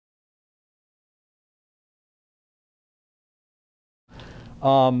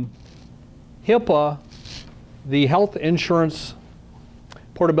HIPAA, the Health Insurance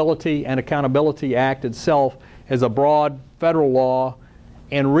Portability and Accountability Act itself, is a broad federal law,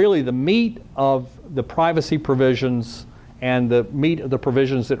 and really the meat of the privacy provisions and the meat of the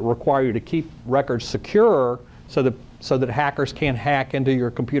provisions that require you to keep records secure so that hackers can't hack into your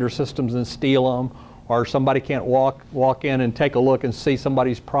computer systems and steal them, or somebody can't walk in and take a look and see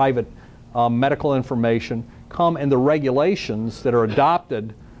somebody's private medical information, come in the regulations that are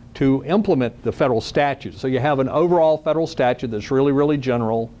adopted to implement the federal statute. So you have an overall federal statute that's really, really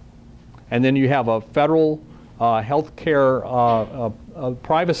general, and then you have a federal healthcare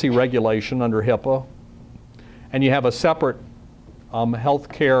privacy regulation under HIPAA, and you have a separate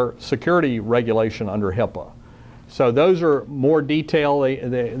healthcare security regulation under HIPAA. So those are more detailed.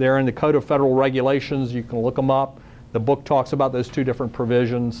 They're in the Code of Federal Regulations. You can look them up. The book talks about those two different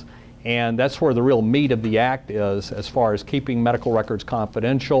provisions, and that's where the real meat of the act is, as far as keeping medical records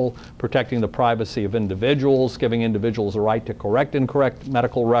confidential, protecting the privacy of individuals, giving individuals a right to correct incorrect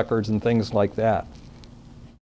medical records, and things like that.